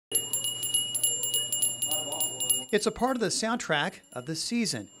It's a part of the soundtrack of the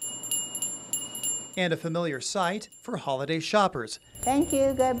season and a familiar sight for holiday shoppers. Thank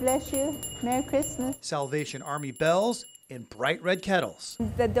you. God bless you. Merry Christmas. Salvation Army bells in bright red kettles.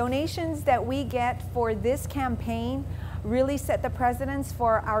 The donations that we get for this campaign really set the precedence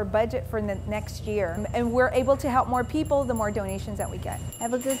for our budget for the next year. And we're able to help more people the more donations that we get.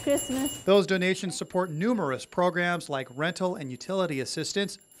 Have a good Christmas. Those donations support numerous programs like rental and utility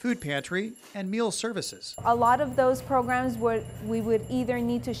assistance, food pantry, and meal services. A lot of those programs we would either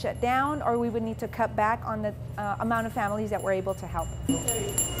need to shut down or we would need to cut back on the amount of families that we're able to help.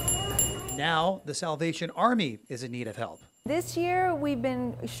 Now, the Salvation Army is in need of help. This year we've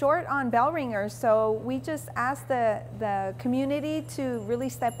been short on bell ringers, so we just asked the community to really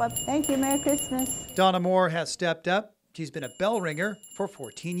step up. Thank you. Merry Christmas. Donna Moore has stepped up. She's been a bell ringer for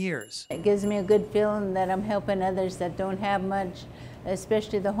 14 years. It gives me a good feeling that I'm helping others that don't have much,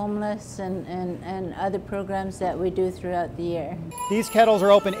 especially the homeless and other programs that we do throughout the year. These kettles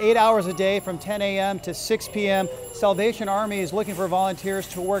are open 8 hours a day from 10 a.m. to 6 p.m. Salvation Army is looking for volunteers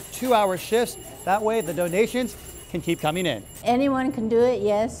to work 2-hour shifts. That way the donations can keep coming in. Anyone can do it,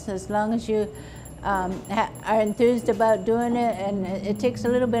 yes, as long as you are enthused about doing it, and it takes a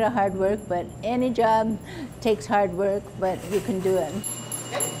little bit of hard work, but any job takes hard work, but you can do it.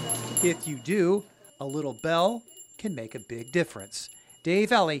 If you do, a little bell can make a big difference. Dave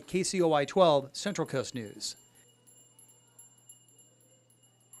Valley, KCOI 12, Central Coast News.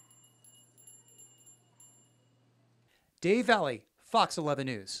 Dave Valley, Fox 11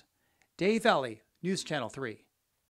 News. Dave Valley, News Channel 3.